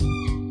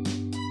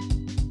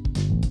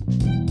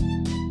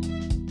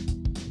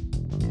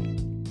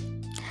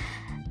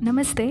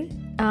ನಮಸ್ತೆ.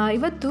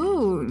 ಇವತ್ತು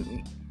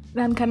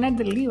ನಾನು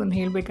ಕನ್ನಡದಲ್ಲಿ ಒಂದು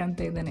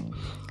ಹೇಳಬೇಕಂತ ಇದ್ದೇನೆ.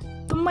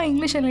 ತುಂಬ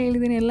ಇಂಗ್ಲೀಷಲ್ಲಿ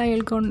ಹೇಳಿದ್ದೀನಿ, ಎಲ್ಲ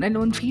ಹೇಳ್ಕೊಂಡು ಎಲ್ಲ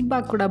ಒಂದು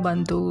ಫೀಡ್ಬ್ಯಾಕ್ ಕೂಡ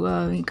ಬಂತು.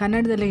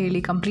 ಕನ್ನಡದಲ್ಲೇ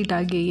ಹೇಳಿ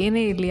ಕಂಪ್ಲೀಟಾಗಿ,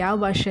 ಏನೇ ಇರಲಿ ಯಾವ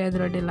ಭಾಷೆ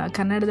ಆದರೂ ಅಡ್ಡಿಲ್ಲ,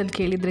 ಕನ್ನಡದಲ್ಲಿ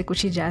ಕೇಳಿದರೆ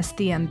ಖುಷಿ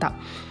ಜಾಸ್ತಿ ಅಂತ.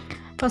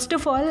 First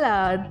of all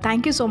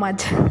thank you so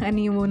much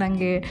ನೀವು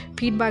ನನಗೆ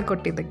ಫೀಡ್ಬ್ಯಾಕ್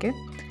ಕೊಟ್ಟಿದ್ದಕ್ಕೆ.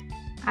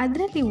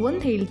 ಅದರಲ್ಲಿ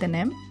ಒಂದು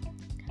ಹೇಳ್ತೇನೆ,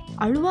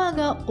 ಅಳುವಾಗ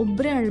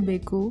ಒಬ್ಬರೇ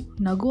ಅಳಬೇಕು,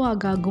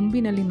 ನಗುವಾಗ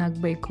ಗುಂಪಿನಲ್ಲಿ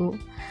ನಗಬೇಕು.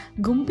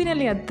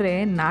 ಗುಂಪಿನಲ್ಲಿ ಹತ್ರೆ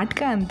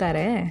ನಾಟಕ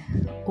ಅಂತಾರೆ,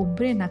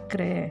 ಒಬ್ಬರೇ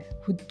ನಕ್ಕರೆ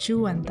ಹುಚ್ಚು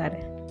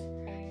ಅಂತಾರೆ.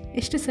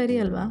 ಎಷ್ಟು ಸರಿ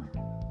ಅಲ್ವಾ?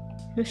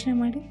 ಯೋಚನೆ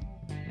ಮಾಡಿ.